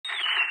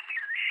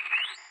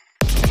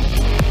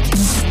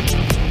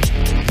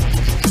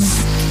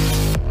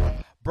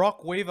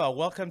Brock Weaver,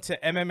 welcome to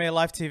MMA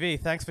Live TV.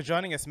 Thanks for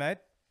joining us, mate.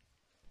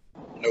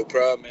 No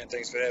problem, man.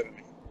 Thanks for having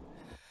me.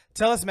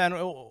 Tell us, man,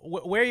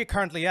 where are you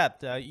currently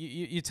at?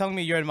 You're telling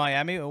me you're in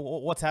Miami.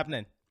 What's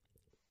happening?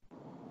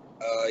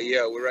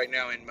 Yeah, we're right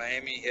now in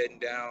Miami, heading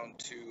down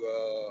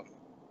to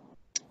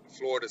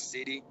Florida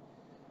City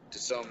to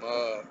some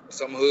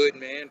hood,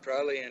 man,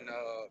 probably, and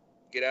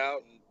get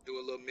out and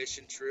do a little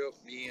mission trip.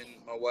 Me and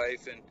my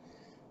wife and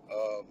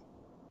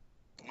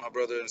my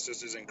brother and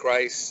sisters in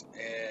Christ,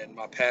 and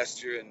my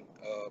pastor and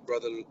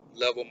brother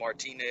Level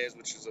Martinez,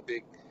 which is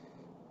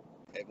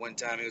at one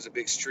time he was a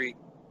big street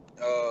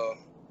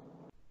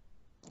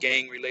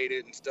gang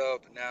related and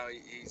stuff, but now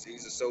he's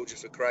a soldier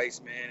for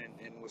Christ, man,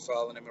 and we're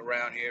following him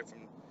around here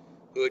from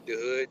hood to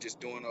hood, just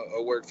doing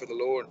a work for the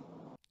Lord.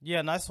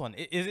 Yeah, nice one.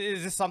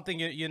 Is this something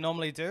you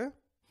normally do?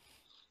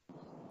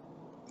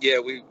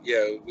 Yeah, we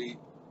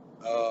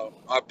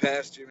our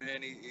pastor,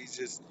 man,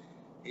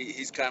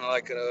 he's kind of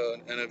like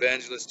an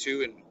evangelist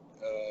too, and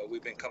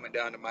we've been coming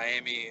down to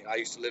Miami. I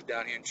used to live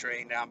down here and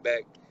train. Now I'm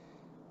back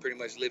pretty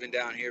much living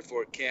down here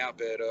for a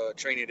camp at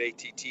training at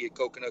ATT at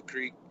Coconut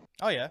Creek.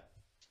 Oh yeah.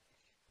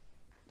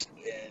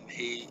 And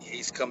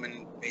he's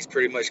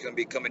pretty much going to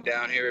be coming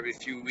down here every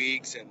few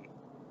weeks, and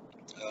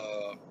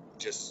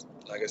just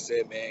like I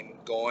said, man,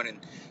 going and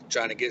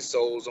trying to get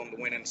souls on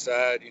the winning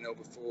side,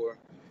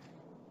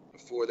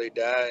 before they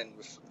die, and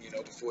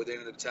before the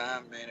end of the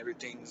time, man.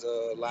 Everything's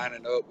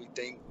lining up, we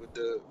think, with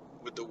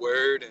the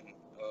word, and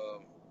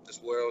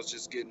this world's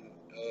just getting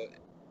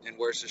in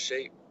worse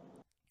shape.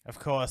 Of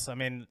course. I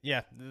mean,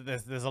 yeah,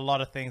 there's a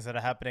lot of things that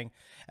are happening.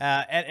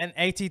 And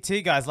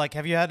ATT guys, like,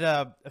 have you had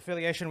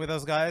affiliation with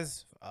those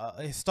guys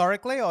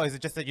historically, or is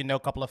it just that you know a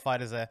couple of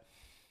fighters there?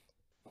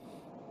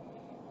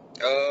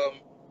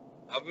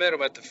 I've met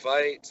them at the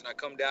fights, and I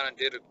come down and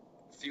did a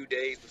few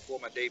days before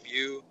my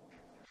debut,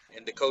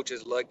 and the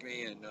coaches liked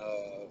me, and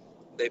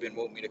they've been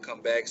wanting me to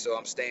come back, so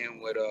I'm staying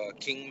with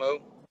King Mo.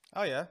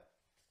 Oh yeah.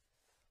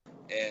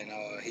 And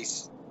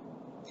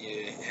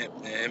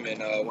him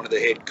and one of the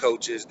head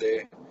coaches,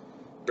 they're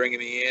bringing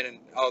me in, and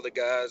all the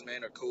guys,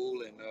 man, are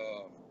cool, and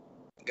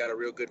got a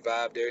real good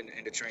vibe there,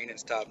 and the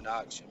training's top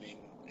notch. I mean,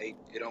 it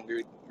don't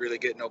really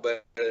get no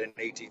better than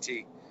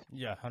ATT.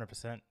 Yeah,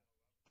 100%. I've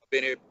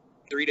been here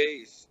 3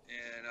 days,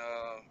 and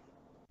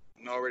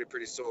I'm already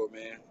pretty sore,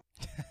 man.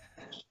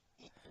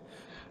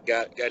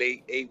 got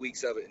 8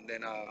 weeks of it, and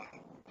then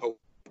hope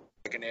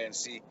back in there and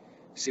see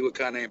what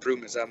kind of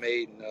improvements I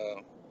made, and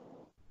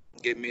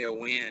give me a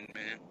win,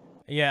 man.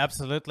 Yeah,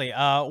 absolutely.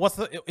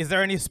 Is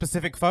there any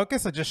specific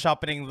focus, or just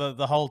sharpening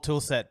the whole tool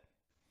set?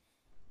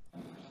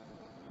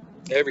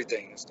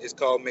 Everything. It's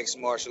called mixed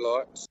martial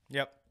arts.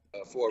 Yep.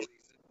 For a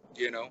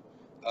reason,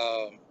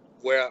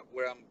 where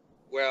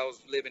I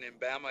was living in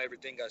Bama,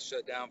 everything got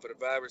shut down for the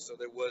virus, so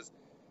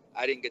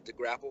I didn't get to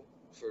grapple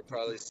for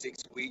probably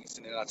 6 weeks,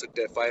 and then I took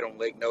that fight on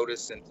late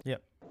notice, and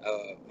yep.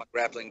 My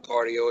grappling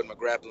cardio and my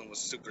grappling was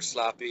super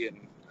sloppy,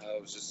 and I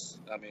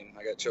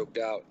got choked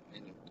out,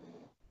 and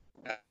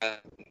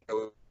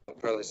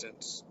probably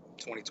since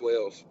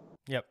 2012.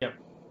 Yep.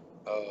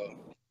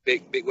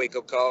 Big wake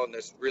up call, and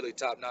this really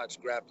top notch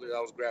grappler.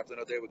 I was grappling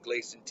up there with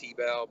Gleison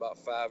Tebow about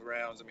 5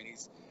 rounds. I mean,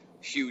 he's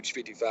huge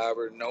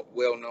 55er,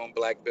 well known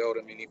black belt.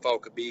 I mean, he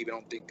fought Khabib. I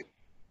don't think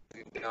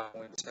Khabib down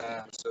one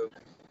time, so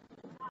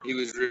he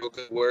was real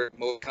good work.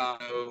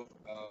 Moicano,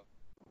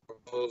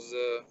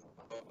 Barboza,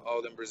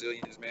 all them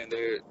Brazilians, man,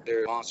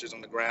 they're monsters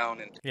on the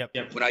ground. And yep.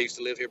 When I used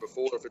to live here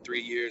before for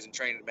 3 years and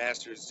training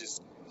masters,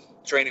 just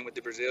training with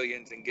the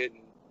Brazilians and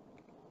getting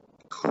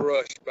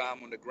crushed by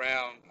them on the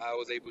ground, I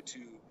was able to,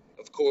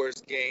 of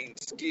course, gain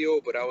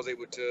skill, but I was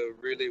able to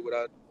really, what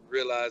I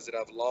realized that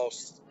I've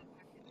lost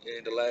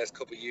in the last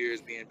couple of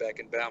years being back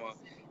in Bama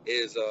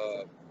is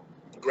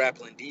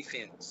grappling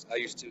defense. I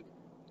used to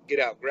get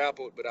out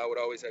grappled, but I would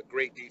always have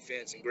great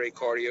defense and great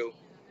cardio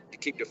to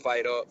keep the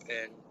fight up.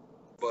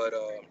 But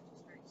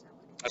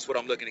that's what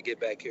I'm looking to get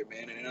back here,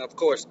 man. And of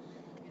course,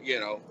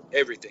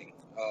 everything,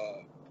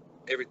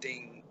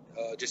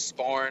 just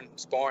sparring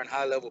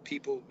high level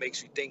people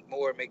makes you think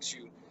more, makes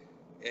you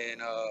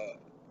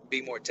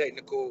be more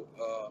technical.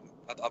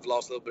 I've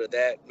lost a little bit of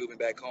that moving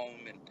back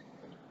home, and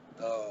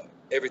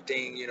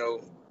everything,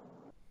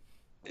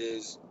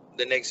 is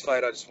the next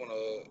fight. I just want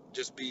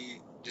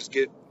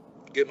to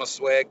get my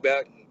swag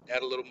back and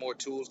add a little more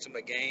tools to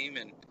my game,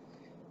 and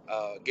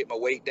get my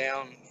weight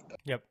down.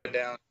 Yep.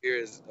 Down here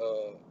is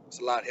it's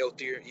a lot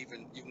healthier.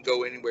 Even you can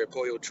go anywhere,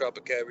 Pollo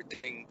Tropica,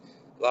 everything.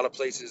 A lot of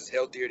places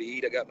healthier to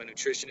eat. I got my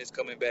nutritionist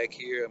coming back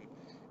here. I'm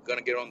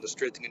gonna get on the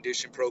strength and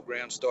condition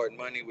program starting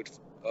Monday with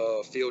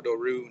Phil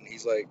Doru, and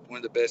he's like one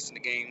of the best in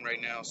the game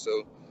right now.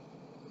 So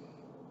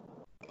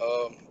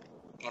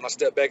when I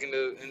step back in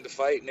the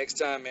fight next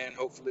time, man,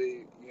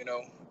 hopefully,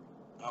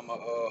 I'm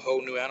a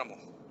whole new animal.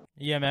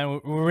 Yeah, man,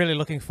 we're really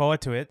looking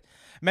forward to it.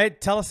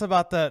 Mate, tell us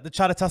about the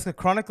Charter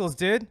Chronicles,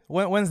 dude.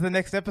 When's the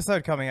next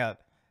episode coming out?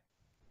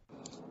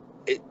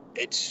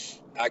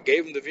 I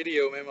gave him the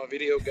video, man. My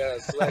video guy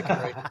is slacking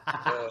right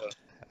now.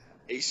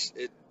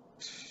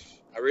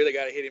 I really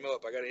really got to hit him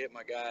up. I got to hit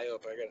my guy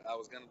up. I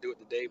was gonna do it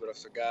today, but I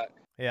forgot.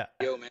 Yeah.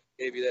 Yo, man,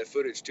 I gave you that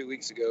footage 2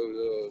 weeks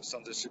ago.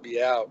 Something should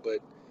be out, but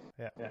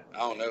Yeah. I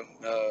don't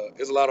know.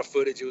 There's a lot of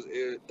footage.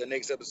 The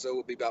next episode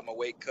will be about my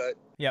weight cut.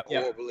 Yep.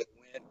 Horrible it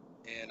went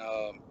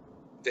in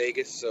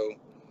Vegas. So,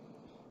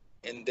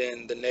 and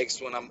then the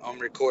next one, I'm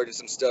recording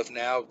some stuff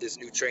now. This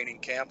new training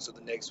camp. So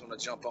the next one I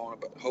jump on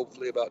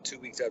hopefully about 2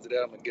 weeks after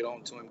that. I'm gonna get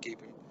on to him,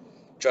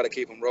 try to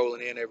keep him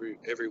rolling in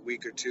every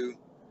week or two,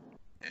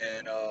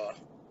 and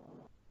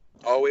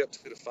all the way up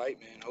to the fight,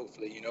 man.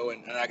 Hopefully,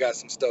 and I got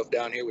some stuff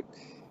down here with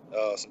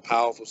some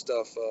powerful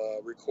stuff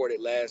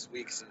recorded last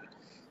week. Some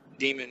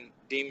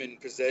demon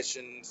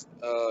possessions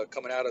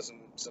coming out of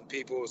some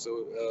people.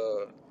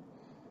 So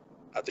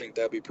I think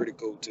that'd be pretty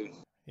cool too.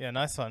 Yeah,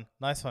 nice one.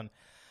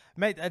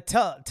 Mate,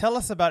 tell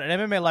us about it. In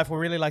MMA Life, we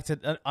really like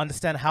to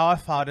understand how our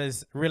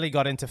fighters really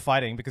got into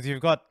fighting, because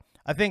you've got,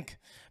 I think,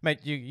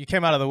 mate, you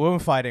came out of the womb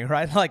fighting,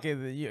 right? Like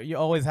you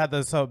always had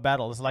those sort of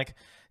battles. Like,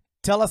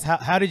 tell us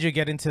how did you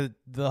get into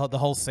the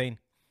whole scene?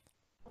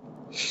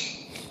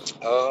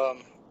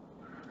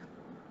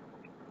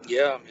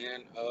 Yeah,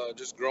 man.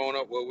 Just growing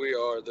up where we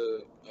are,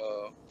 the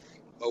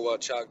Mobile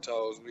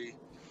Choctaws,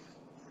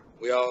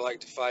 we all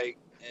like to fight,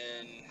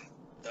 and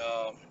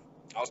I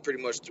was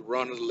pretty much the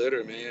run of the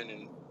litter, man,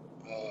 and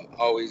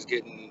always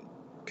getting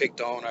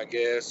picked on, I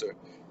guess, or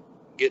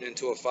getting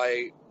into a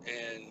fight,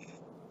 and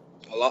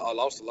I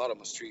lost a lot of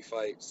my street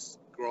fights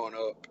growing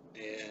up,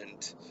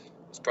 and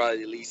was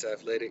probably the least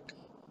athletic,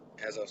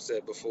 as I've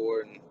said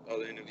before in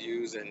other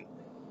interviews, and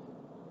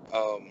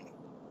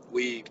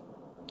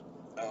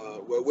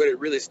what it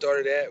really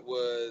started at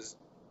was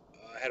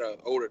I had an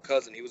older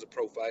cousin. He was a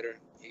pro fighter.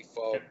 He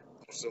fought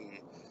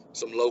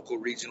some local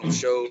regional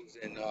shows,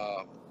 and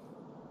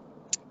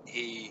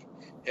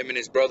him and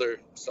his brother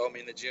saw me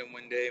in the gym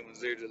one day and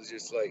was literally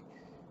just like,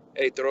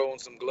 "Hey, throw on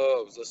some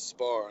gloves, let's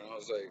spar." And I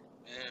was like,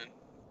 man,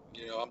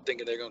 I'm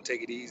thinking they're gonna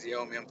take it easy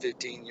on me. I'm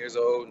 15 years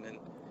old, and then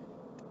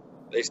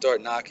they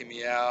start knocking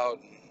me out,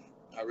 and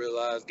I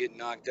realized getting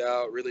knocked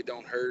out really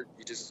don't hurt.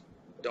 You just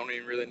don't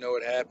even really know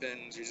what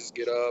happens. You just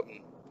get up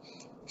and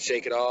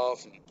shake it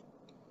off and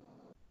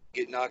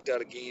get knocked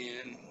out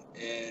again.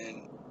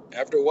 And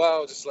after a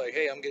while, just like,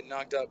 hey, I'm getting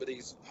knocked out by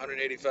these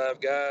 185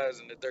 guys,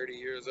 and they're 30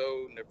 years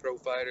old, and they're pro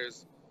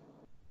fighters.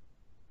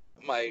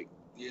 I might,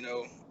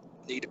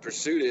 need to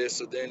pursue this.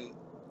 So then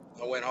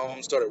I went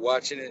home, started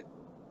watching it.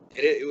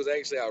 And it was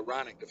actually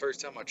ironic. The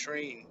first time I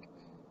trained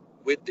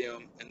with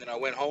them, and then I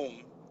went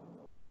home.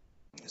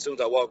 As soon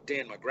as I walked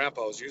in, my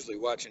grandpa was usually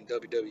watching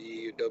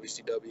WWE or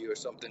WCW or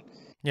something.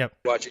 Yep.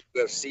 Watching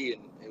UFC,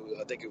 and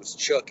I think it was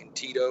Chuck and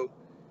Tito.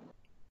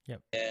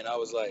 Yep. And I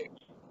was like,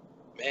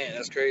 man,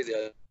 that's crazy.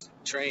 I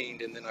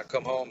trained, and then I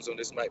come home, so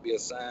this might be a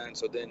sign.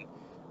 So then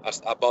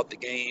I bought the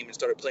game and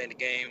started playing the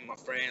game. My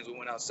friends, we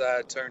went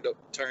outside, turned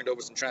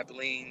over some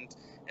trampolines.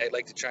 Had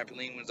like the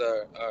trampoline was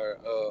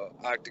our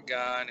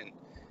octagon, and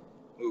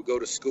we would go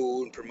to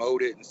school and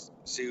promote it and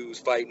see who was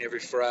fighting every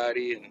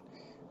Friday, and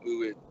we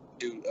would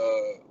do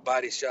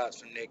body shots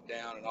from neck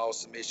down and all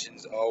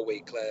submissions, all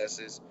weight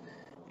classes.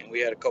 And we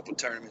had a couple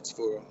tournaments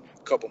for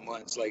a couple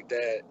months like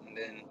that, and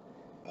then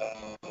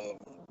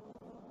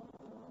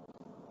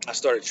I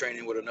started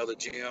training with another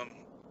gym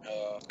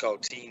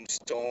called Team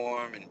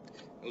Storm, and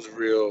it was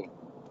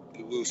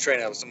we was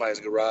training out of somebody's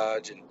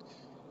garage, and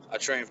I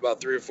trained for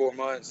about 3 or 4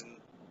 months, and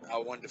I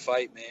wanted to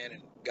fight, man,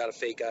 and got a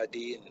fake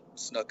ID and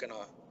snuck in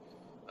a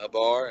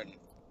bar and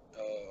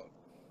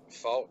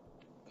fought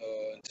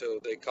until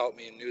they caught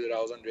me and knew that I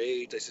was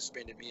underage. They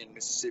suspended me in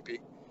Mississippi.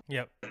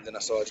 Yep. And then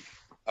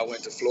I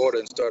went to Florida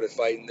and started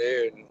fighting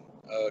there, and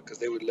because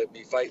they would let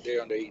me fight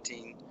there under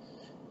 18.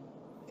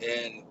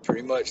 And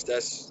pretty much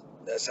that's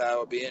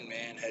how I've been,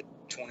 man. Had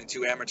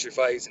 22 amateur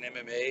fights in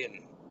MMA,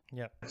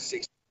 and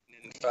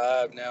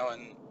 16-5 now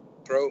in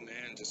pro,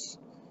 man. Just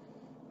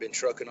been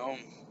trucking on.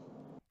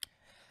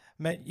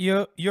 Man,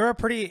 you're a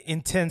pretty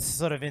intense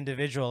sort of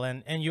individual,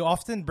 and you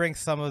often bring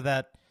some of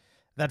that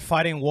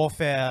fighting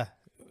warfare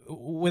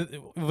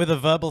with a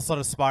verbal sort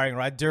of sparring,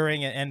 right,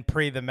 during and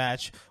pre the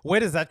match. Where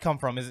does that come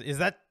from? Is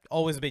that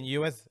always been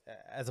you as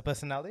a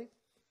personality?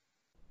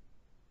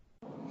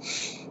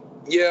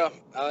 Yeah,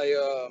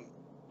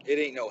 it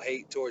ain't no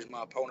hate towards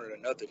my opponent or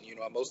nothing.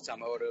 Most of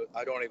the time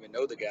I don't even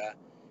know the guy,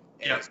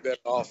 and it's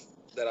better off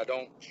that I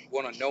don't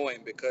want to know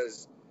him,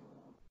 because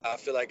I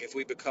feel like if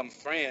we become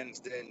friends,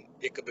 then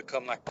it could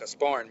become like a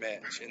sparring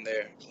match in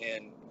there,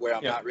 and where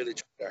I'm not really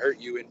trying to hurt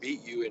you and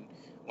beat you, and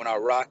when I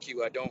rock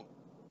you, I don't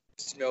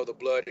smell the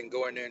blood and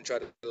go in there and try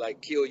to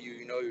like kill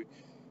you.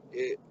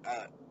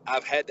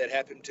 I've had that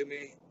happen to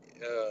me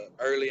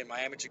early in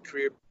my amateur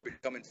career,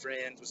 becoming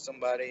friends with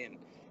somebody and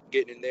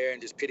getting in there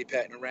and just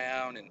pity-patting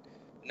around and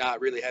not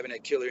really having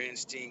that killer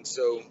instinct.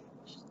 So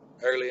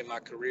early in my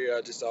career,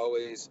 I just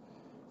always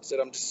said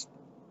I'm just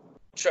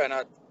try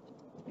not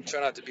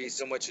to be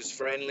so much as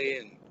friendly,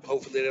 and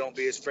hopefully they don't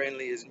be as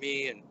friendly as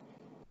me and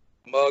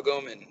mug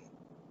them. And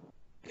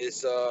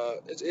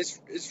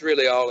it's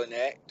really all an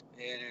act,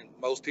 and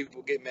most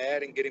people get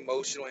mad and get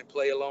emotional and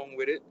play along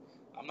with it.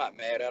 I'm not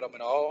mad at them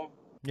at all.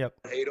 Yep.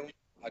 I hate them.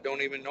 I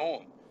don't even know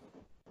them.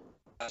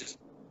 I just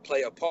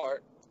play a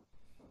part,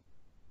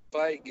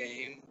 fight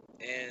game,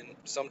 and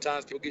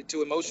sometimes people get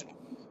too emotional.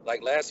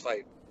 Like last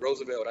fight,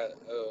 Roosevelt,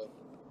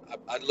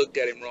 I looked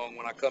at him wrong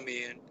when I come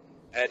in.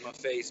 I had my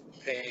face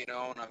paint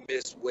on. I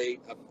missed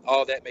weight.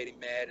 All that made him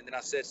mad. And then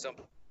I said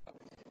something,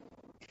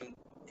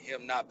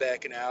 him not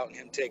backing out and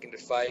him taking the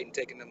fight and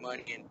taking the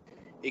money. And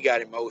he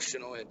got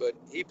emotional. But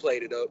he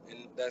played it up.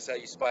 And that's how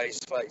you spice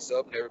fights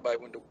up. And everybody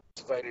went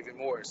to fight even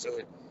more. So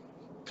it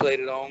played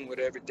it on with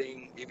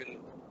everything. Even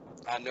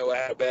I know I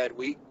had a bad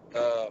week.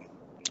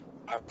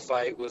 Our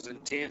fight was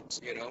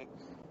intense,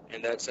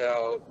 and that's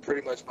how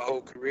pretty much my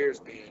whole career's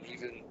been.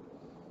 Even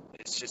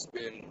it's just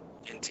been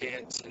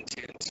intense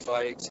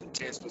fights,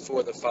 intense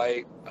before the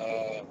fight.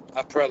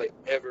 I probably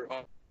ever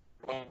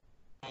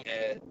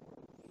had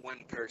one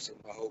person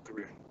my whole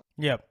career,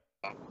 Yep.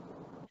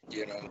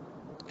 you know,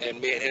 and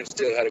me and him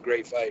still had a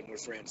great fight, and we're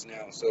friends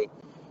now. So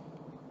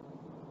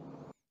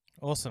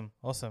Awesome.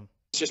 Awesome.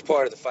 it's just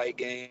part of the fight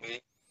game.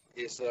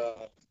 It's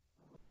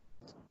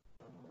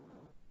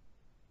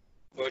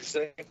what'd you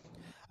say?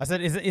 I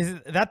said, is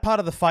it that part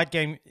of the fight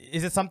game?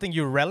 Is it something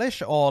you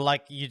relish, or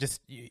like you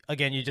just view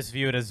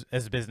it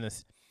as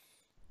business?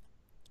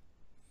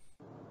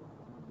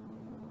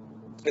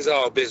 It's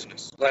all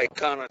business. Like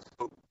Connor,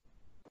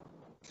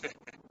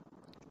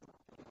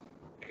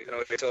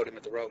 they told him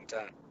at the wrong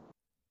time.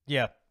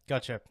 Yeah,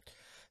 gotcha.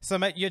 So,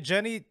 mate, your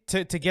journey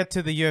to get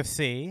to the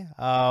UFC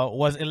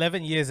was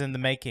 11 years in the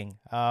making.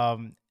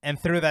 And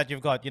through that,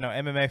 you've got,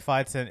 MMA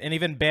fights and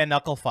even bare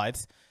knuckle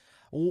fights.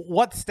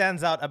 What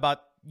stands out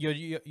about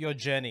your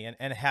journey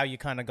and how you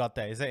kind of got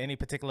there? Is there any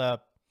particular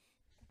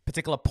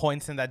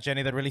points in that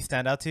journey that really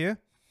stand out to you?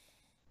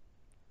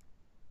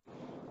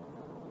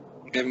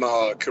 In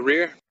my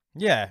career?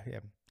 Yeah.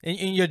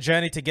 In your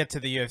journey to get to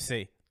the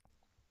UFC.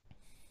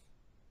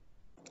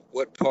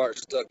 What part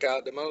stuck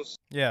out the most?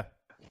 Yeah.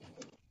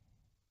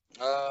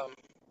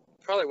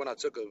 Probably when I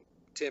took a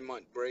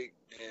 10-month break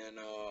and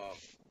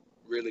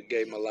really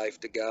gave my life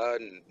to God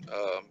and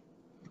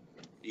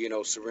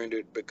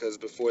surrendered, because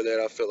before that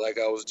I felt like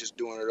I was just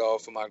doing it all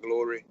for my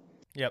glory.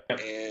 Yep.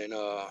 And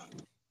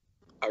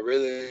I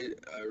really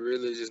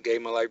just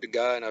gave my life to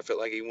God, and I felt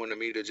like He wanted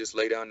me to just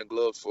lay down the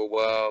gloves for a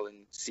while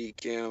and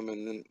seek Him.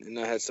 And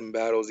I had some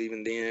battles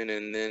even then.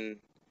 And then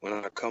when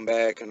I come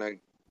back and I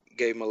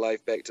gave my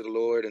life back to the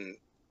Lord, and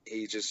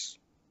He just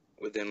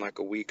within like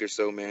a week or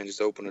so, man,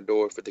 just opened the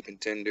door for the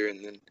Contender.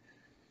 And then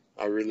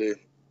I really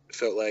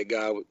felt like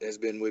God has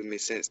been with me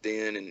since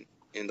then, and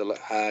in the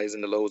highs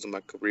and the lows of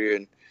my career.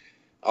 And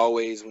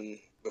always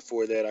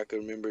before that, I could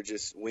remember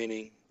just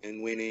winning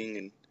and winning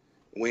and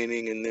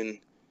winning. And then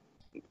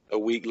a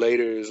week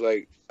later, it's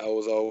like I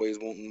was always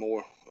wanting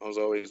more. I was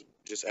always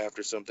just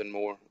after something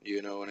more,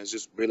 and it's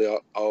just really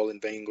all in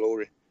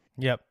vainglory.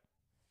 Yep.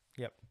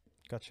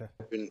 Gotcha.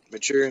 Been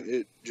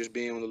maturing, just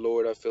being with the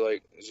Lord, I feel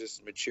like it's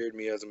just matured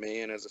me as a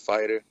man, as a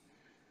fighter,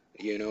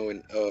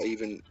 and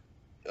even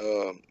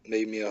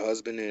made me a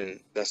husband.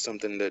 And that's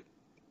something that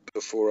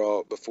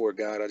before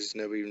God, I just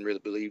never even really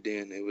believed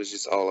in. It was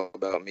just all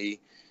about me,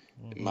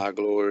 and my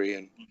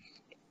glory,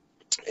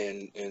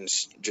 and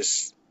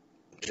just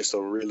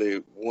a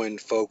really one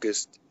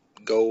focused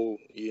goal,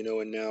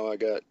 and now I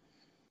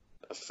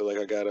feel like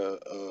I got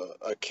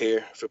a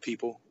care for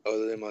people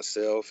other than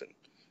myself, and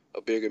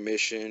a bigger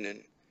mission,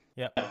 and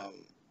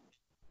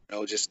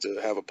just to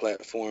have a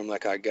platform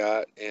like I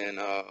got, and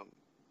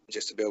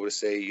just to be able to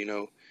say,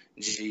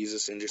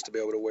 Jesus, and just to be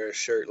able to wear a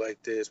shirt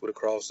like this with a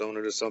cross on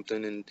it or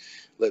something, and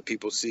let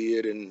people see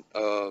it, and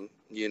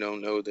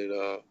know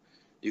that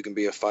you can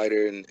be a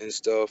fighter and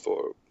stuff,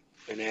 or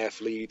an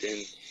athlete,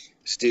 and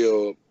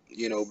still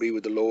be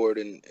with the Lord,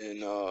 and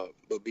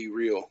but be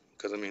real,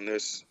 because I mean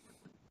there's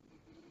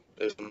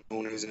some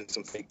owners and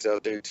some fakes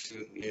out there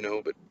too,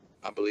 but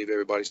I believe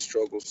everybody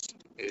struggles.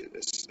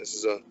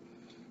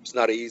 It's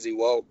not an easy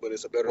walk, but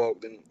it's a better walk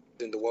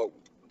than the walk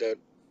that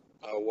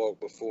I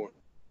walked before.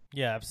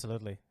 Yeah,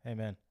 absolutely.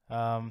 Amen.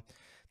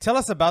 Tell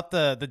us about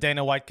the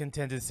Dana White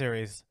Contender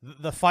Series,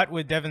 the fight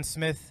with Devin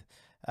Smith.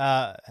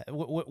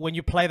 When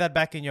you play that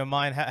back in your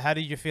mind, how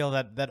did you feel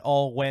that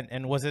all went?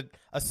 And was it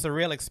a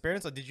surreal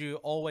experience, or did you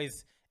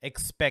always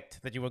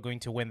expect that you were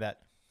going to win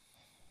that?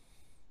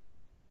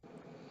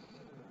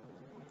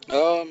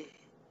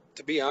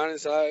 To be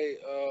honest, I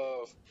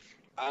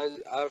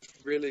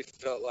really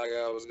felt like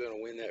I was gonna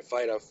win that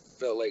fight. I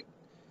felt like,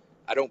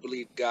 I don't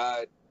believe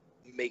God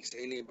makes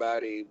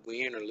anybody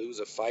win or lose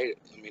a fight.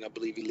 I mean, I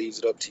believe He leaves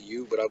it up to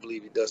you, but I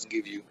believe He does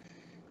give you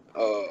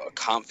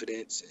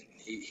confidence, and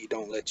he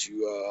don't let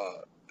you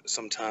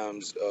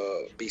sometimes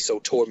be so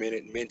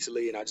tormented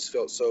mentally. And I just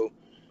felt so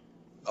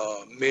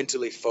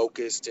mentally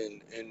focused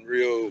and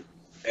real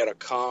at a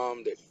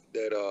calm that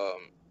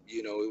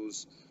it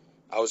was,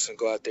 I was gonna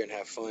go out there and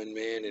have fun,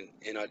 man,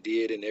 and I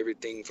did. And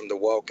everything from the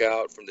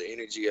walkout, from the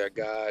energy I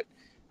got,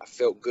 I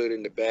felt good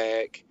in the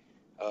back.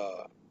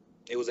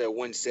 It was at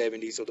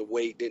 170, so the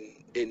weight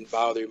didn't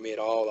bother me at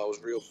all. I was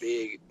real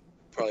big.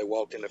 Probably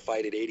walked in the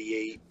fight at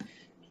 88.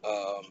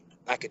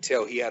 I could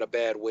tell he had a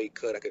bad weight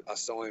cut. I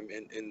saw him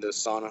in the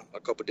sauna a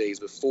couple days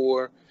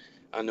before.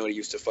 I know he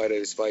used to fight at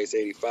his fights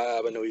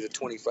 85. I know he's a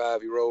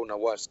 25-year-old, and I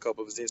watched a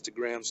couple of his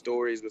Instagram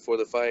stories before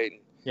the fight.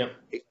 And Yep.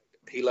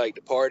 he liked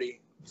to party,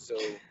 so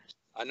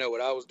I know what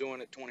I was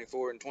doing at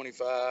 24 and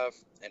 25,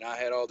 and I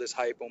had all this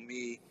hype on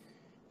me.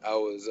 I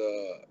was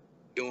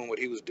doing what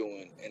he was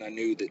doing, and I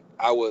knew that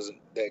I wasn't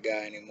that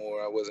guy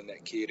anymore. I wasn't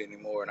that kid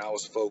anymore, and I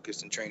was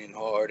focused and training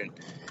hard and,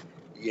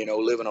 you know,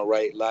 living a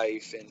right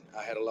life. And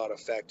I had a lot of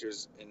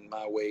factors in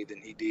my way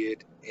than he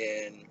did,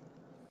 and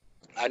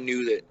I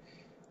knew that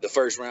the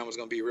first round was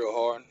going to be real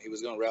hard. He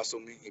was going to wrestle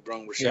me. He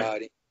brung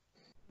Rashad in.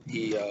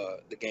 He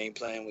the game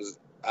plan was,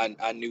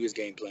 I knew his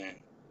game plan.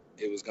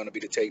 It was going to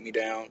be to take me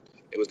down.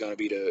 It was going to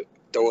be to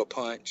throw a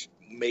punch,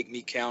 make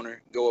me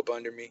counter, go up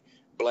under me,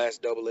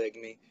 blast double leg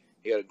me.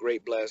 He had a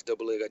great blast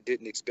double leg. I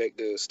didn't expect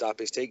to stop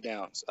his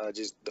takedowns.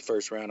 The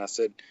first round, I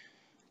said,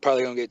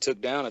 probably going to get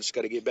took down. I just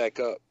got to get back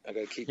up. I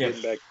got to keep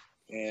getting back.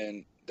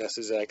 And that's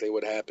exactly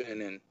what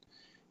happened. And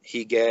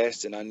he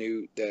gassed, and I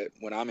knew that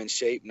when I'm in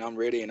shape and I'm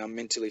ready and I'm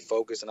mentally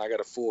focused and I got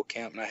a full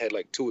count, and I had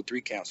like 2 or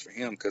 3 counts for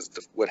him because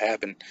what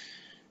happened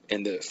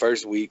in the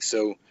first week.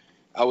 So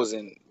I was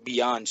in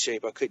beyond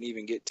shape. I couldn't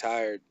even get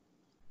tired.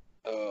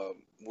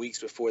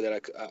 Weeks before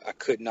that, I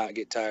could not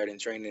get tired in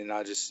training, and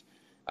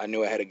I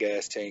knew I had a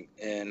gas tank,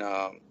 and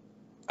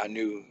I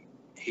knew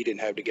he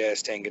didn't have the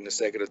gas tank in the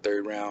second or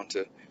third round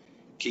to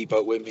keep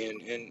up with me,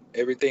 and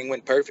everything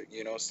went perfect.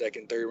 You know,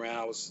 second, third round,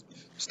 I was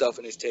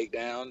stuffing his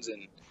takedowns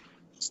and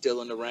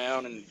still in the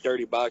round and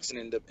dirty boxing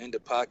in the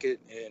pocket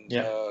and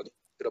to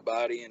the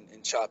body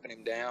and chopping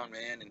him down,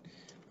 man. And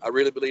I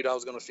really believed I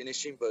was going to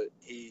finish him, but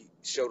he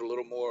showed a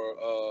little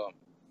more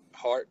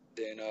heart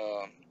than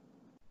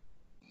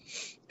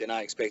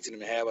I expected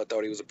him to have. I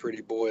thought he was a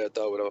pretty boy. I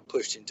thought when I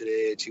pushed him to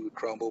the edge, he would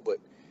crumble, but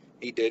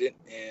he didn't.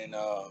 And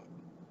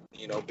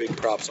you know, big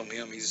props on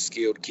him. He's a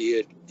skilled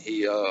kid.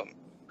 He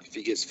if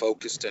he gets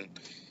focused, and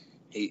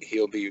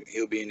he'll be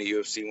in the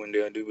UFC one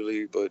day, I do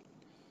believe. But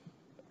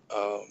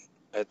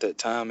at that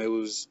time, it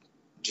was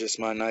just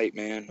my night,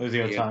 man. It was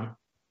your time.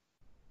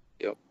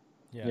 Yep.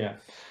 Yeah.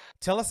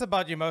 Tell us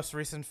about your most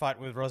recent fight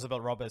with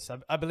Roosevelt Roberts.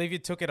 I believe you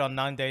took it on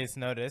 9 days'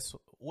 notice.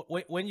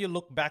 When you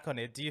look back on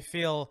it, do you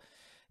feel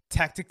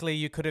tactically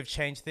you could have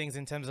changed things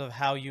in terms of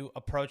how you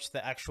approach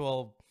the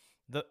actual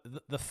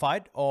the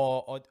fight,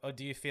 or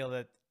do you feel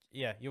that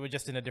you were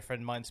just in a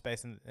different mind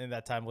space in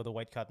that time with the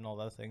weight cut and all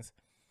those things?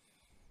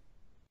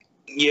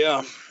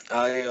 Yeah,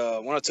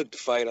 when I took the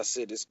fight, I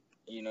said this.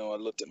 You know, I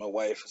looked at my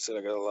wife. I said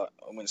I got a lot.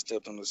 I went and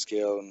stepped on the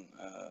scale, and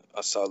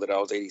I saw that I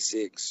was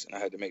 86, and I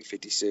had to make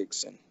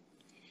 56, and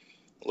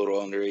a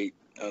little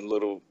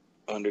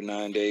under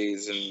 9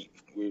 days, and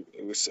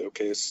we said,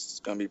 okay, it's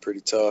gonna be pretty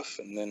tough.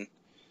 And then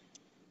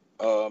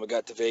I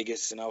got to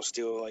Vegas, and I was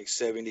still like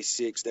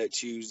 76 that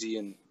Tuesday,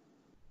 and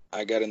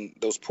I got in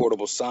those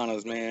portable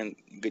saunas, man.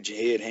 You get your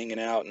head hanging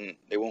out, and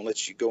they won't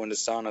let you go into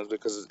saunas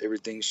because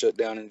everything's shut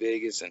down in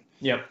Vegas. And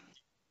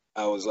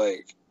I was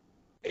like,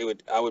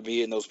 I would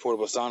be in those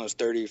portable saunas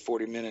 30,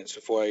 40 minutes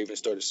before I even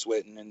started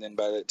sweating, and then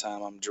by that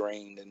time I'm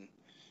drained. And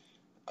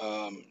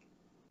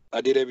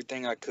I did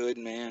everything I could,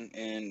 man.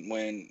 And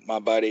when my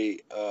body,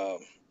 I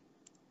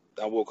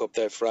woke up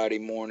that Friday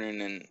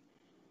morning, and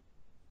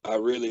I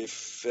really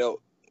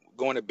felt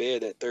going to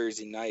bed that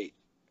Thursday night,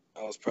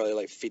 I was probably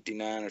like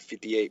 59 or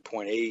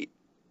 58.8,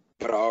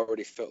 but I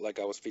already felt like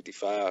I was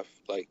 55.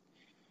 Like,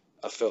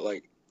 I felt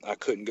like I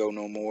couldn't go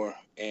no more.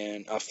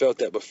 And I felt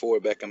that before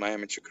back in my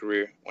amateur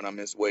career when I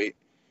missed weight.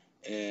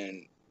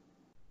 And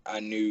I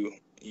knew,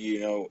 you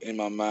know, in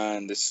my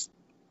mind, this,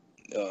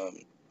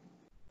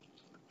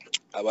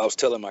 I was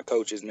telling my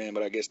coaches, man,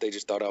 but I guess they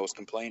just thought I was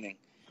complaining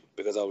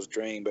because I was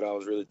drained. But I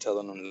was really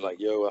telling them, like,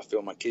 yo, I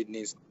feel my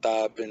kidneys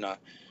throbbing. My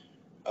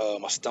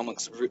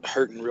stomach's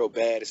hurting real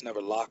bad. It's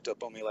never locked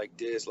up on me like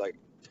this. Like,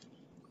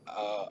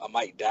 I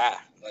might die.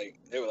 Like,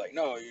 they were like,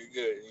 no, you're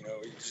good. You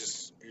know,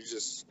 you're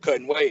just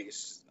cutting weight.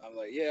 I'm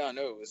like, yeah, I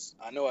know.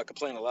 I know I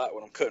complain a lot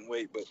when I'm cutting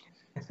weight, but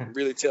I'm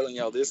really telling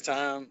y'all this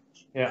time,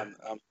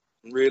 I'm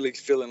really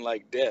feeling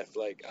like death.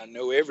 Like, I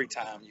know every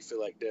time you feel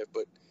like death,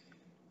 but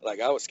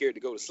like, I was scared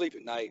to go to sleep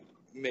at night.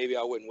 Maybe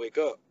I wouldn't wake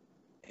up.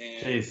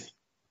 And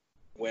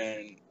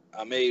when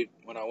I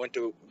went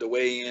to the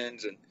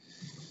weigh-ins and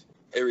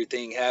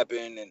everything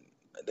happened, and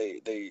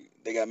they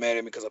got mad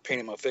at me because I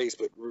painted my face,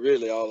 but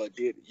really all I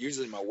did,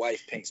 usually my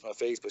wife paints my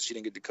face, but she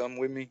didn't get to come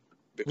with me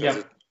because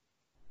of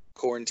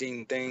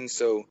quarantine things.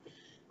 So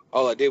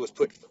all I did was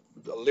put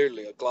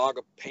literally a glog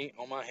of paint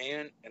on my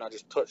hand, and I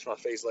just touched my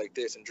face like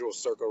this and drew a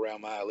circle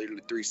around my eye,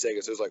 literally 3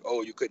 seconds. It was like,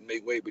 oh, you couldn't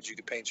make weight, but you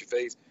could paint your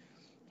face.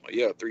 Well,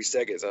 yeah, 3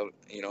 seconds.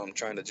 I'm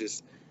trying to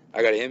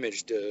I got an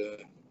image to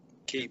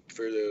keep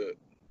for the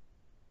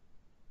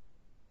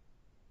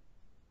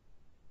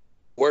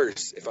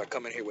worse. If I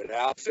come in here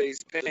without face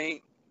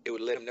paint, it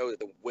would let them know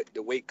that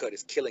the weight cut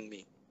is killing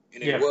me,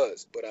 and it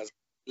was. But at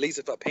least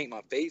if I paint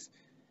my face,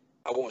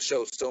 I won't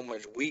show so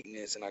much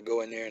weakness. And I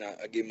go in there and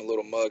I give them a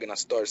little mug and I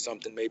start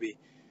something maybe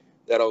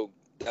that'll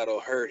that'll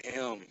hurt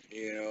him.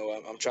 You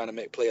know, I'm trying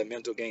to play a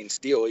mental game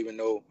still, even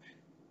though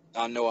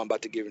I know I'm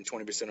about to give him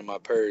 20% of my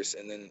purse.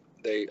 And then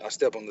I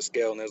step on the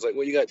scale and they was like,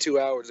 well, you got 2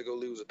 hours to go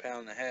lose 1.5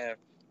 pounds. I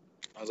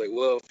was like,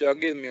 well, if y'all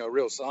give me a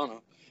real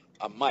sauna,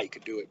 I might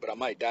could do it, but I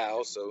might die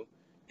also.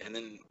 And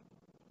then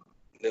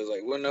they was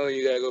like, well, no,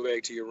 you got to go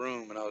back to your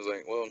room. And I was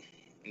like, well,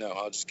 no,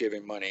 I'll just give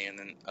him money. And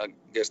then I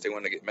guess they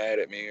wanted to get mad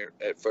at me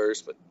at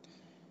first, but,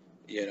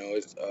 you know,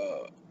 it's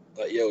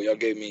like, yo, y'all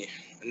gave me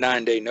a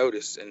 9-day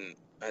notice and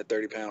I had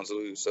 30 pounds to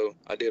lose. So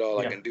I did all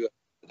I can do.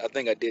 I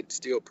think I did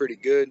still pretty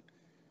good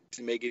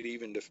to make it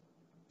even to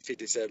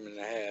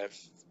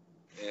 57.5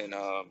 and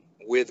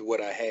with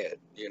what I had.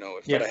 You know,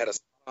 if I'd had a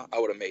sauna, I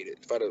would have made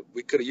it.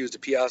 We could have used a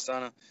PI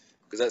sauna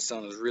because that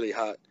sauna was really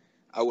hot.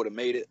 I would have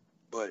made it,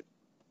 but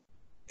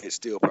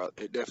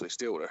it definitely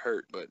still would have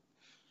hurt, but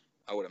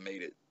I would have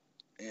made it.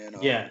 And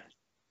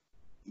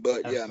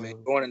but absolutely. Yeah,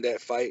 man, going in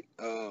that fight,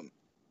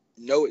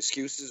 no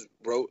excuses.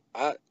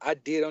 I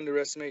did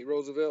underestimate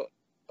Roosevelt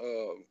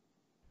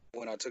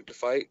when I took the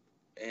fight,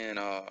 and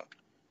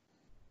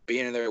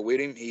being in there with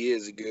him, he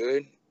is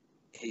good.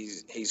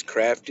 He's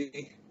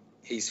crafty.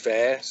 He's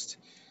fast.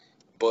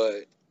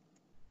 But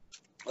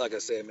like I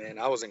said, man,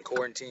 I was in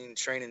quarantine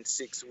training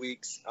 6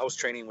 weeks. I was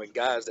training with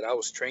guys that I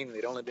was training.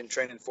 They'd only been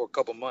training for a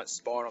couple months,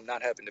 sparring them,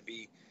 not having to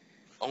be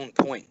on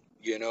point,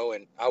 you know,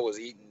 and I was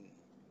eating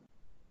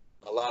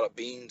a lot of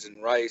beans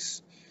and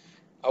rice.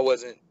 I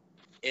wasn't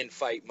in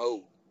fight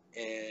mode.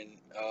 And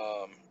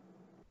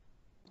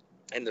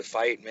in the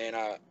fight, man,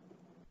 I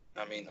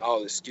mean,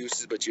 all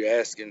excuses, but you're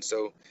asking.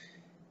 So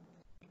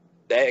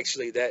that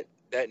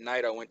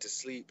night I went to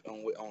sleep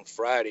on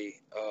Friday.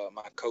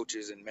 My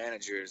coaches and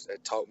managers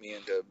had talked me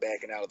into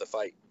backing out of the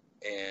fight,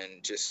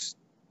 and just,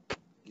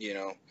 you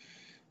know,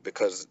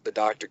 because the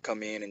doctor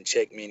come in and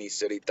checked me and he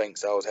said he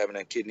thinks I was having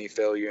a kidney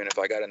failure, and if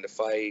I got in the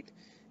fight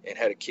and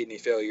had a kidney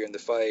failure in the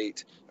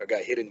fight or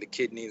got hit in the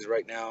kidneys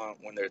right now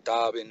when they're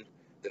throbbing,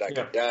 that I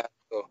could die.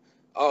 So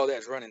all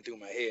that's running through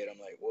my head. I'm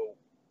like, well,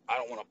 I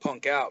don't want to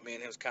punk out, man.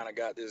 He's kind of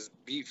got this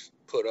beef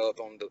put up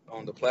on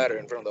the platter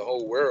in front of the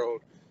whole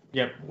world.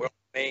 Yep. We're on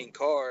the main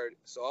card,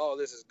 so all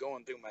this is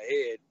going through my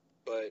head.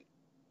 But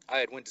I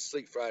had went to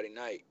sleep Friday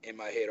night in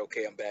my head.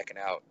 Okay, I'm backing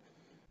out,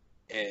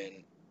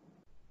 and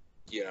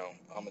you know,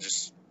 I'm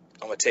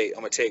gonna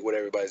take what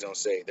everybody's gonna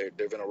say.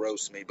 They're gonna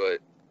roast me, but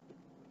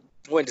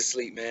I went to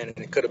sleep, man, and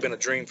it could have been a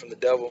dream from the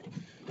devil,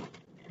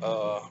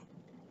 or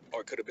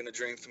it could have been a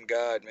dream from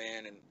God,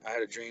 man. And I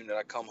had a dream that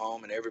I come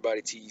home and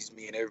everybody teased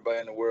me, and everybody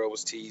in the world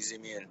was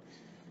teasing me, and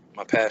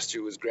my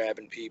pastor was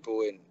grabbing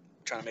people and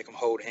trying to make them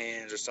hold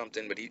hands or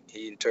something, but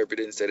he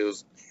interpreted and said it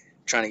was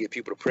trying to get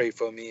people to pray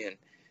for me. And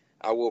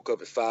I woke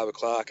up at 5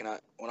 o'clock, and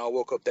when I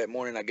woke up that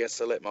morning, I guess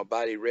I let my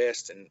body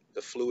rest and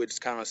the fluids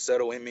kind of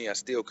settle in me. I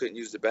still couldn't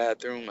use the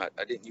bathroom. I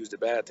didn't use the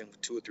bathroom for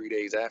 2 or 3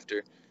 days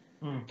after.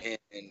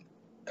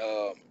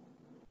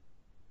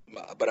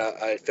 But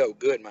I felt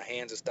good. My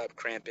hands had stopped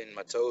cramping.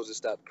 My toes had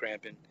stopped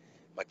cramping.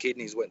 My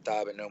kidneys wasn't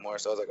throbbing no more.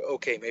 So I was like,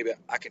 okay, maybe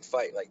I can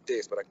fight like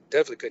this, but I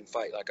definitely couldn't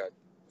fight like I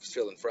was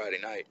feeling Friday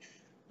night.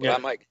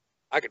 But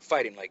I could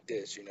fight him like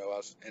this, you know.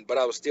 But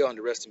I was still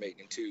underestimating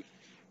him too.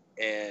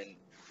 And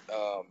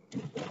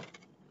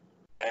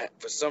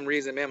for some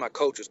reason, man, my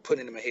coach was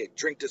putting in my head,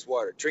 drink this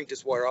water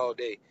all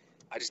day.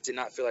 I just did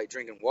not feel like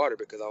drinking water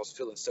because I was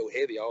feeling so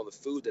heavy. All the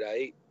food that I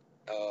ate,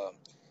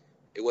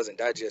 it wasn't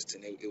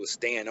digesting. It was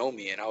staying on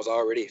me, and I was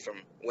already from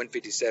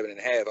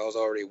 157.5. I was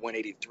already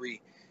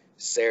 183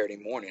 Saturday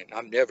morning.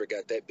 I've never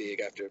got that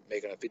big after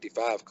making a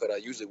 55 cut. I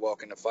usually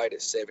walk in the fight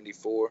at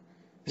 74,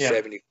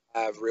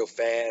 75, real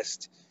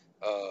fast.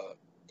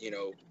 You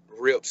know,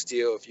 ripped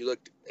still. If you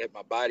looked at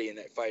my body in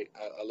that fight,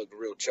 I looked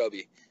real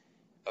chubby.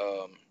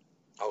 I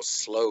was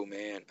slow,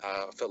 man.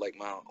 I felt like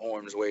my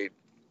arms weighed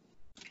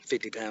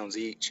 50 pounds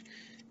each.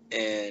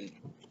 And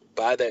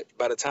by the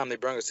time they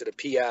brought us to the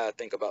PI, I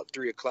think about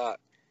 3 o'clock,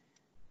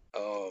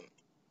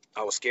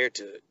 I was scared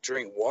to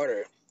drink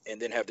water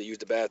and then have to use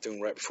the bathroom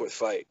right before the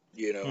fight,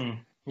 you know?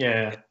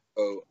 Yeah.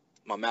 So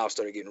my mouth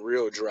started getting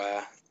real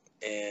dry,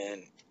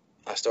 and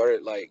I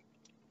started like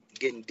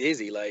getting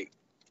dizzy. Like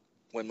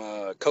when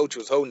my coach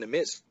was holding the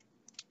mitts,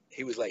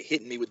 he was like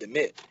hitting me with the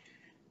mitt.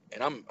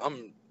 And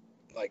I'm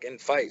like in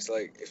fights,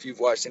 like if you've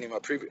watched any of my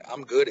previous,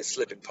 I'm good at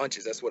slipping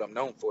punches. That's what I'm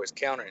known for, is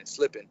countering,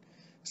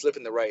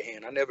 slipping the right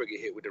hand. I never get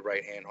hit with the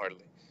right hand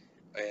hardly.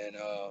 And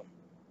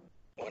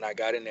when I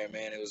got in there,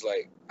 man, it was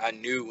like I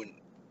knew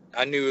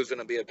it was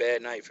gonna be a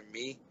bad night for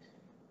me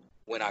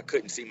when I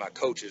couldn't see my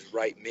coach's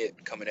right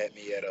mitt coming at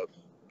me at a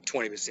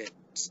 20%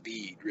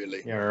 speed,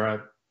 really. Yeah, right.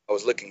 I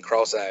was looking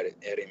cross-eyed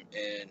at him,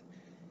 and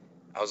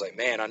I was like,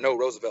 man, I know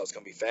Roosevelt's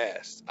gonna be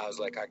fast. I was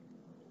like,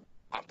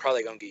 I'm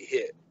probably gonna get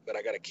hit, but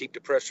I gotta keep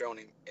the pressure on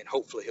him, and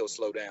hopefully he'll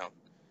slow down.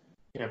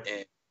 Yeah.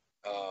 And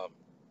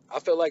I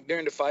felt like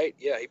during the fight,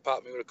 yeah, he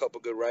popped me with a couple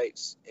good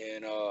rights,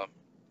 and I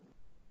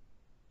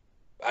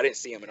didn't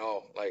see him at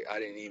all. Like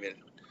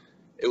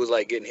it was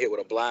like getting hit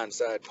with a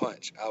blindside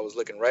punch. I was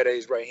looking right at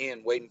his right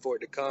hand, waiting for it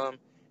to come,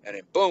 and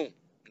then boom,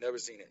 never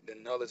seen it. Then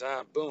another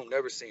time, boom,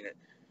 never seen it.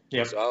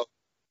 Yeah. So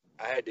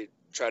I had to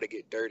try to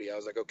get dirty. I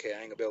was like, okay,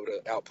 I ain't gonna be able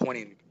to outpoint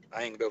him.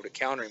 I ain't gonna be able to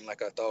counter him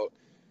like I thought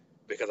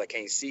because I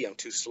can't see. I'm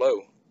too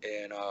slow,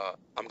 and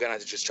I'm gonna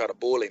have to just try to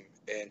bull him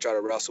and try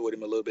to wrestle with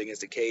him a little bit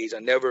against the cage.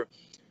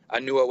 I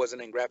knew I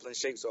wasn't in grappling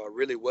shape, so I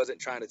really wasn't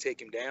trying to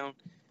take him down.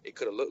 It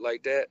could have looked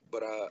like that,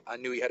 but I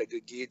knew he had a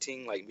good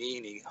guillotine like me,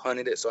 and he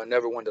hunted it, so I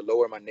never wanted to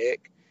lower my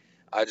neck.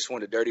 I just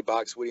wanted to dirty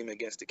box with him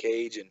against the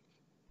cage, and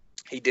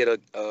he did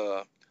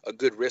a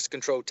good wrist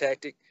control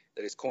tactic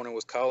that his corner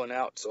was calling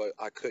out, so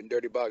I couldn't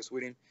dirty box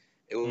with him.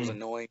 It was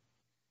annoying.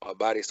 My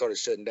body started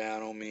shutting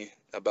down on me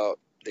about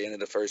the end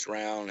of the first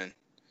round, and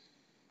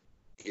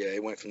yeah,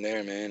 it went from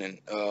there, man. And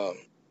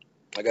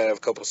I got a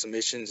couple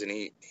submissions, and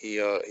he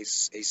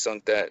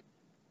sunk that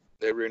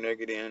rear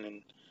naked in,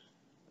 and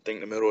I think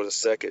the middle of the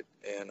second,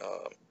 and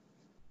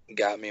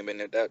got me. I mean,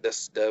 I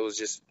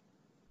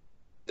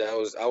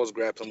was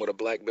grappling with a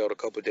black belt a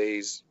couple of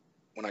days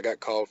when I got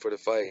called for the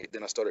fight.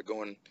 Then I started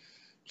going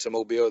to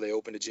Mobile. They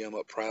opened the gym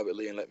up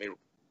privately and let me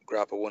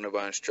grapple one of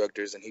our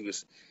instructors, and he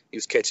was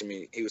catching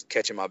me. He was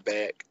catching my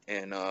back,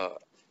 and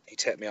he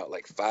tapped me out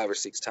like 5 or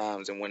 6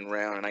 times in one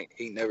round, and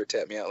he never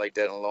tapped me out like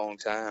that in a long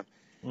time.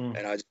 And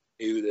I just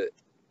knew that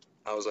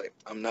I was like,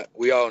 I'm not.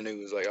 We all knew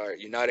it was like, all right,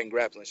 you're not in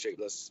grappling shape.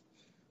 Let's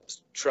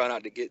try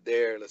not to get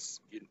there.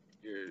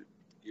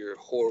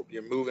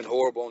 You're moving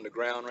horrible on the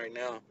ground right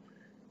now,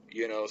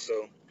 you know.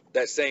 So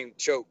that same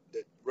choke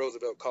that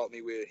Roosevelt caught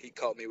me with, he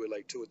caught me with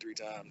like 2 or 3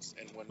 times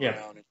in one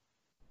round. And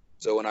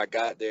so when I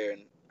got there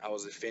and I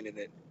was defending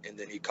it, and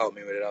then he caught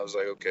me with it, I was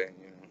like, okay,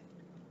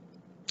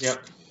 you know.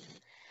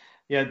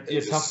 Yeah,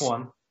 it's a tough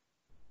one.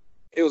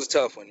 It was a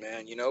tough one,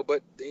 man, you know.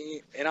 But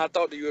and I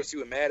thought the UFC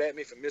were mad at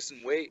me for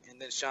missing weight,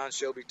 and then Sean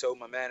Shelby told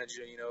my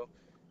manager, you know,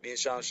 me and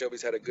Sean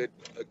Shelby's had a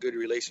good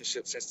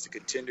relationship since the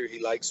Contender.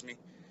 He likes me.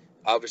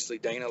 Obviously,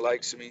 Dana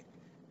likes me,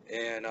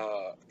 and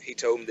he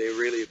told me they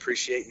really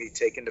appreciate me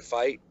taking the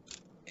fight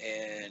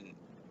and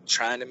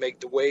trying to make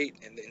the weight,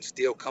 and then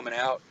still coming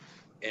out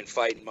and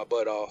fighting my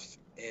butt off,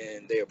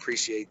 and they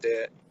appreciate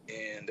that,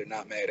 and they're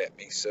not mad at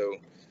me. So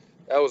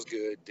that was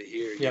good to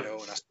hear, you know.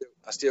 And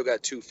I still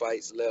got 2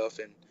 fights left,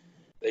 and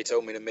they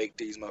told me to make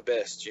these my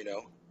best, you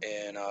know.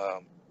 And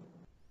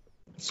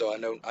so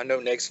I know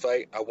next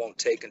fight I won't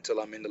take until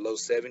I'm in the low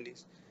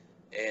 70s,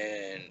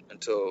 and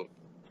until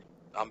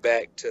I'm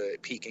back to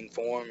peaking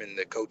form, and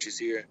the coaches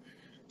here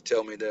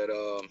tell me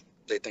that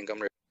they think I'm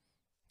ready.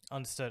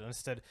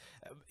 Understood.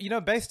 You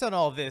know, based on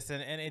all this,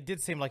 and it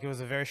did seem like it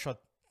was a very short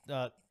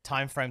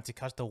time frame to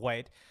cut the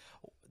weight.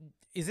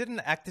 Is it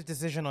an active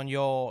decision on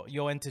your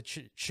end to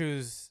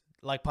choose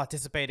like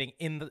participating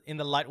in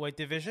the lightweight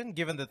division,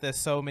 given that there's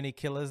so many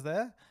killers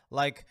there?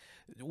 Like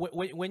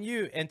when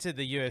you entered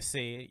the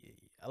UFC,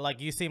 like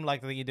you seem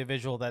like the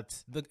individual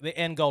that's the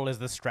end goal is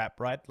the strap,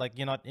 right? Like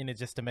you're not in it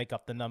just to make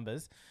up the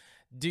numbers.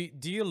 Do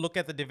you look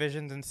at the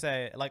divisions and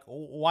say, like,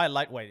 why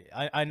lightweight?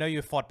 I know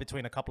you fought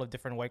between a couple of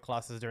different weight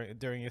classes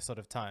during your sort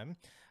of time.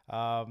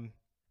 I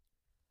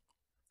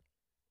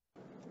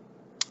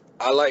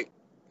like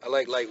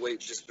lightweight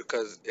just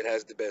because it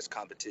has the best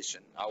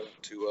competition. I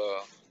want to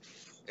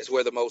it's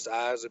where the most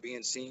eyes are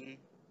being seen.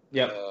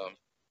 Yeah.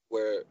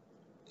 Where,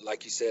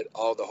 like you said,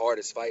 all the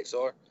hardest fights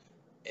are.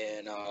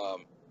 And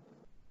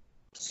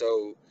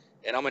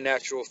and I'm a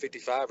natural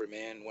 55er,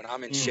 man. When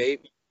I'm in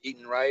shape,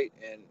 eating right,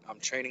 and I'm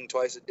training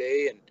twice a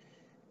day,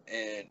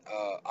 and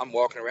I'm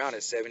walking around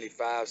at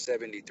 75,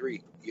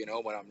 73. You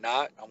know, when I'm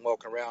not, I'm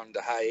walking around in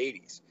the high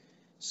 80s.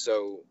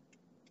 So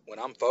when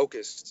I'm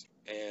focused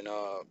and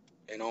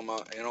on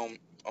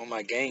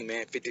my game,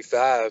 man,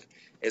 55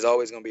 is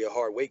always gonna be a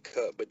hard weight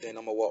cut. But then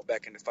I'm gonna walk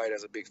back in the fight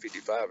as a big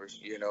 55er,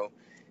 you know.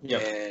 Yeah.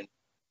 And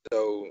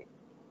so,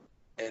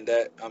 and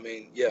that, I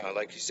mean, yeah,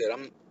 like you said,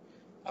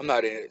 I'm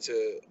not in it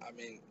to. I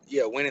mean,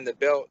 yeah, winning the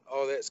belt,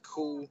 all that's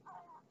cool,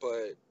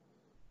 but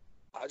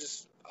I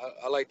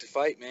like to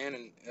fight, man,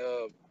 and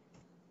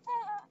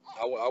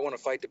I want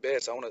to fight the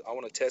best. I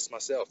want to test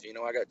myself. You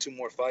know, I got 2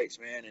 more fights,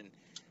 man,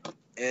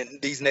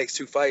 and these next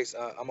 2 fights,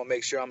 I'm gonna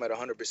make sure I'm at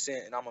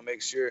 100%, and I'm gonna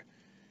make sure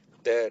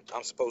that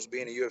I'm supposed to be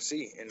in the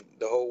UFC, and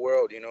the whole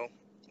world, you know,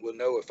 will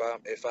know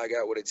if I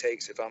got what it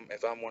takes, if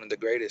I'm one of the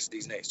greatest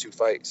these next 2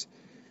 fights,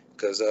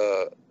 because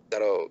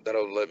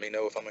that'll let me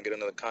know if I'm gonna get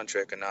another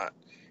contract or not,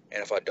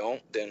 and if I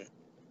don't, then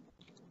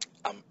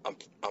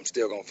I'm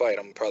still gonna fight.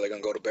 I'm probably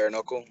gonna go to bare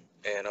knuckle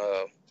and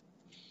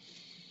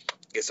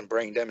get some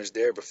brain damage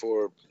there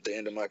before the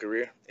end of my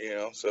career, you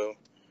know. So,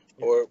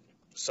 or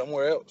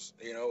somewhere else,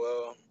 you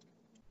know.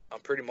 I'm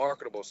pretty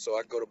marketable, so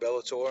I can go to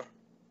Bellator,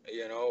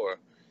 you know, or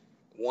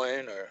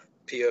ONE or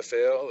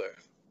PFL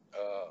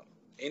or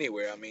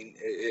anywhere. I mean,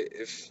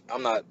 if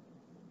I'm not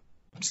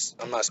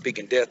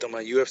speaking death on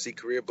my UFC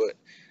career, but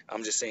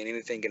I'm just saying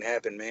anything can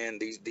happen, man.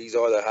 These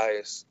are the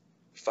highest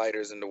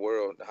fighters in the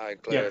world, the high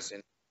class,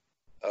 and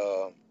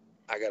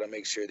I got to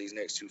make sure these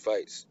next 2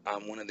 fights,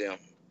 I'm one of them,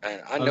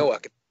 and I know I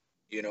can.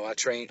 You know, I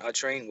train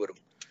with them,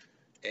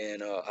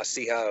 and I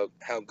see how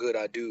good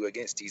I do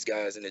against these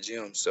guys in the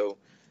gym. So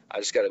I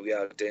just got to be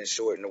out there and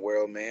show it in the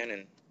world, man.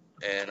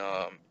 And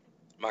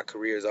my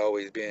career has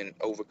always been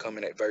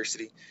overcoming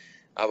adversity.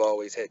 I've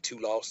always had 2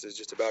 losses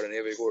just about in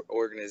every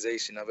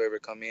organization I've ever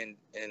come in,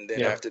 and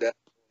then after that,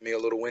 me a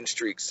little win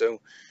streak.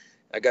 So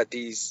I got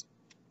the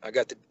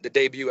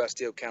debut I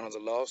still count as a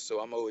loss, so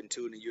I'm 0-2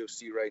 in the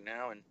UFC right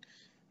now, and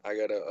I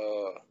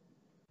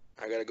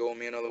gotta go on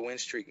me another win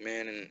streak,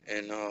 man,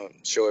 and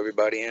show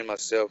everybody and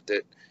myself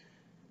that.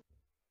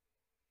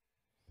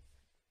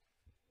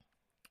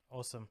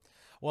 Awesome.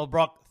 Well,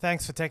 Brock,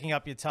 thanks for taking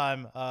up your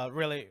time.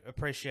 Really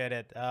appreciate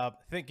it. I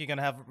think you're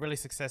gonna have really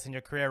success in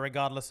your career,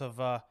 regardless of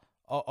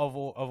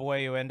where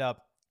you end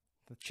up.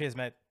 Cheers,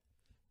 mate.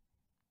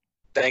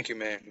 Thank you,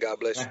 man. God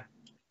bless you.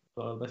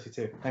 God bless you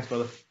too. Thanks,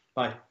 brother.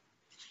 Bye.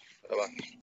 Bye-bye.